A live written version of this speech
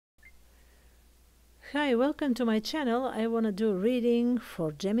Hi, welcome to my channel. I want to do a reading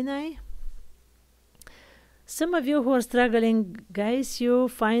for Gemini. Some of you who are struggling, guys, you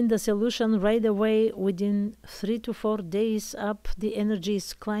find the solution right away within 3 to 4 days up. The energy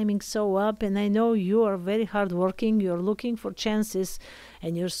is climbing so up, and I know you are very hardworking. You're looking for chances,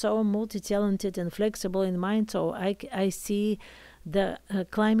 and you're so multi-talented and flexible in mind. So I see the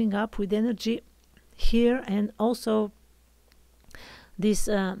climbing up with energy here, and also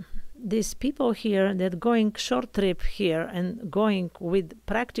these people here that going short trip here and going with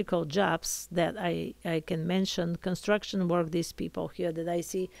practical jobs that I can mention, construction work, these people here that I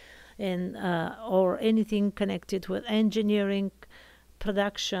see, and or anything connected with engineering,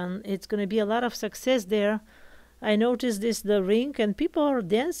 production. It's going to be a lot of success there. I noticed the ring, and people are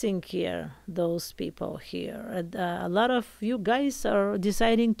dancing here, those people here. And a lot of you guys are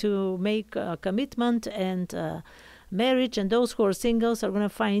deciding to make a commitment and marriage, and those who are singles are going to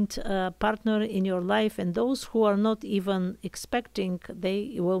find a partner in your life, and those who are not even expecting,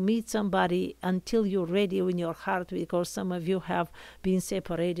 they will meet somebody until you're ready in your heart, because some of you have been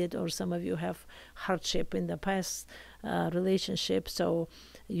separated, or some of you have hardship in the past relationship, so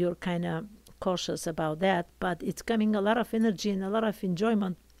you're kind of cautious about that, but it's coming a lot of energy and a lot of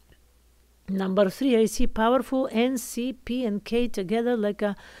enjoyment. Number 3, I see powerful N, C, P, and K together like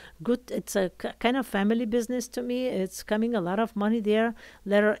a good, it's a kind of family business to me. It's coming a lot of money there.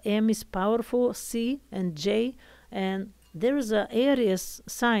 Letter M is powerful, C and J, and there is a Aries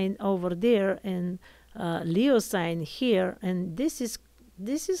sign over there and Leo sign here, and this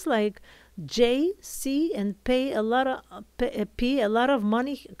is like J, C, and P, a lot of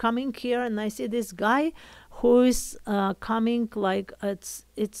money coming here, and I see this guy who is coming like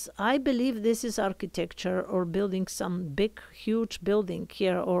it's I believe this is architecture or building some big huge building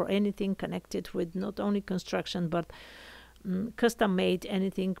here, or anything connected with not only construction but custom made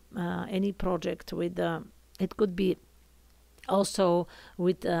anything, any project with it could be also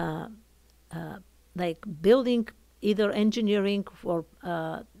with like building, either engineering for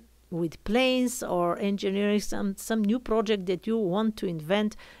with planes, or engineering some new project that you want to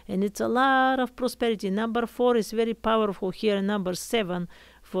invent, and it's a lot of prosperity. Number 4 is very powerful here. Number 7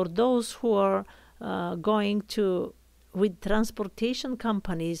 for those who are going to with transportation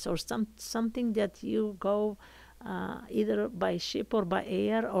companies, or something that you go either by ship or by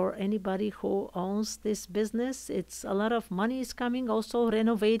air, or anybody who owns this business. It's a lot of money is coming. Also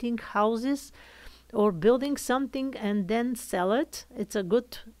renovating houses or building something and then sell it. It's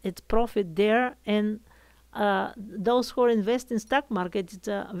profit there. And those who invest in stock market, it's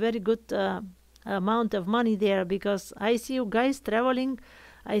a very good amount of money there, because I see you guys traveling.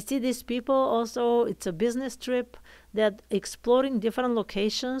 I see these people also, it's a business trip that exploring different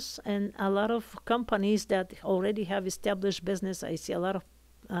locations, and a lot of companies that already have established business. I see a lot of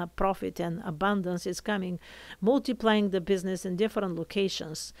profit and abundance is coming, multiplying the business in different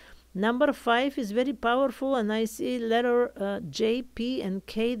locations. Number 5 is very powerful, and I see letter J, P, and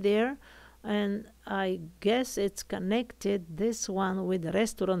K there, and I guess it's connected, this one, with the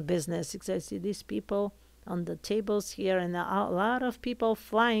restaurant business, because I see these people on the tables here, and a lot of people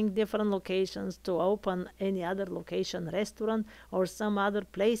flying different locations to open any other location, restaurant, or some other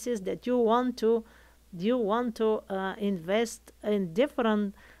places that you want to invest in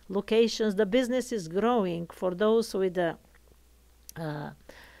different locations. The business is growing for those with the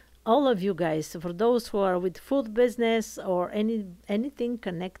all of you guys, for those who are with food business or anything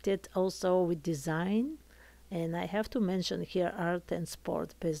connected also with design. And I have to mention here art and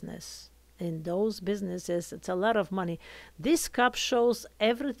sport business. In those businesses, it's a lot of money. This cup shows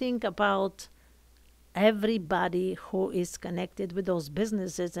everything about everybody who is connected with those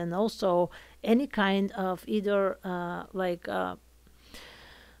businesses, and also any kind of either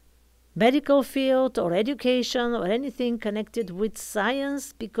medical field or education or anything connected with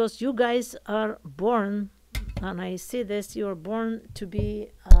science, because you guys are born, and I see this, you are born to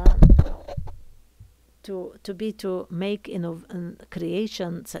be to make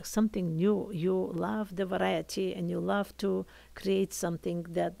creation, something new. You love the variety, and you love to create something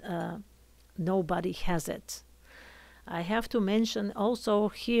that nobody has it. I have to mention also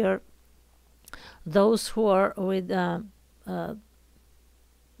here those who are with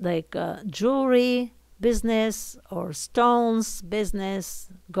jewelry business or stones business,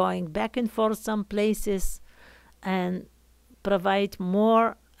 going back and forth some places and provide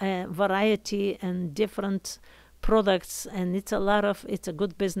more variety and different products, and it's a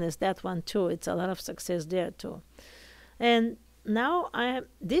good business, that one too. It's a lot of success there too. And now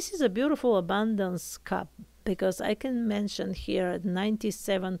this is a beautiful abundance cup, because I can mention here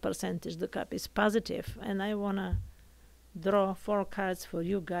 97% the cup is positive, and I want to draw 4 cards for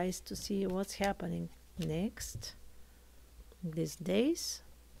you guys to see what's happening. next these days.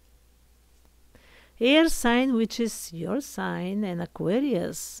 Air sign, which is your sign, and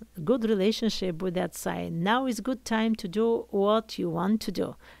Aquarius, good relationship with that sign. Now is good time to do what you want to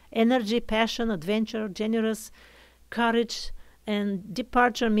do. Energy, passion, adventure, generous, courage, and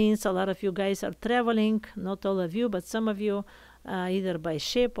departure means a lot of you guys are traveling, not all of you, but some of you, either by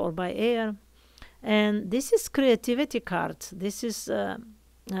ship or by air. And this is creativity card. This is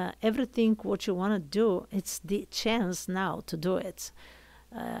everything what you want to do. It's the chance now to do it.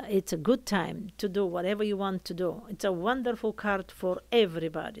 It's a good time to do whatever you want to do. It's a wonderful card for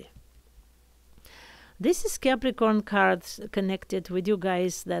everybody. This is Capricorn card connected with you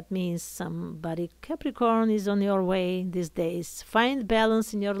guys. That means somebody Capricorn is on your way these days. Find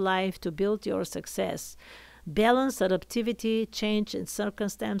balance in your life to build your success. Balance, adaptivity, change in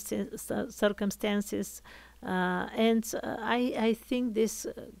circumstances. I think this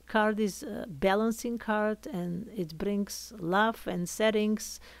card is a balancing card, and it brings love and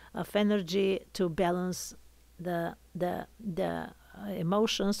settings of energy to balance the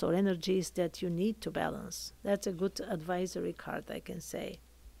emotions or energies that you need to balance. That's a good advisory card, I can say.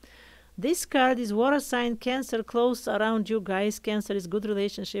 This card is water sign, Cancer, close around you guys. Cancer is good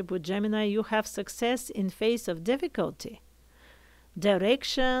relationship with Gemini. You have success in face of difficulty.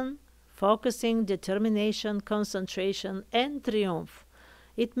 Direction, focusing, determination, concentration, and triumph.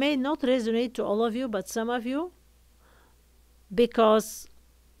 It may not resonate to all of you, but some of you, because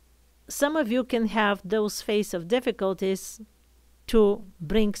some of you can have those face of difficulties to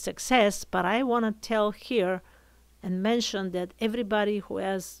bring success, but I want to tell here and mention that everybody who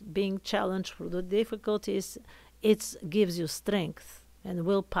has been challenged through the difficulties, it gives you strength and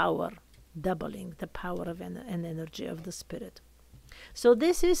willpower, doubling the power of and energy of the spirit. So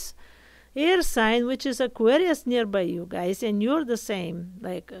this is air sign, which is Aquarius nearby you guys, and you're the same,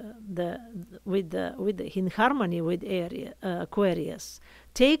 like in harmony with Aquarius.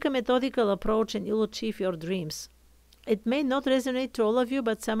 Take a methodical approach and you'll achieve your dreams. It may not resonate to all of you,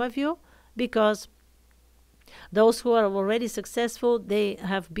 but some of you, because those who are already successful, they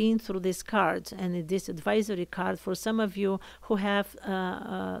have been through this card and this advisory card. For some of you who have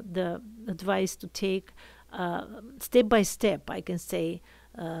the advice to take step by step, I can say,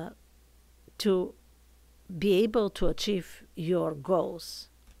 to be able to achieve your goals.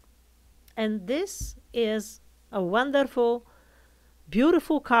 And this is a wonderful,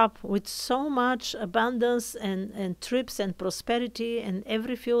 beautiful cup with so much abundance and trips and prosperity in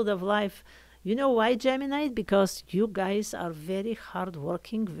every field of life. You know why, Gemini? Because you guys are very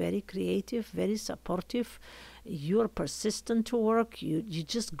hardworking, very creative, very supportive. You're persistent to work. You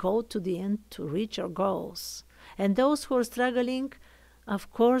just go to the end to reach your goals. And those who are struggling,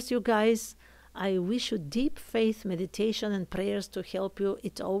 of course, you guys, I wish you deep faith, meditation, and prayers to help you.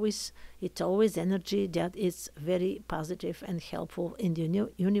 It's always energy that is very positive and helpful in the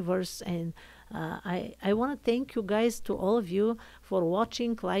universe. And I want to thank you guys, to all of you, for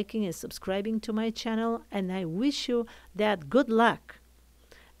watching, liking, and subscribing to my channel. And I wish you that good luck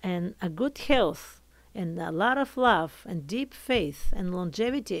and a good health and a lot of love and deep faith and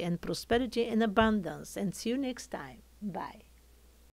longevity and prosperity and abundance. And see you next time. Bye.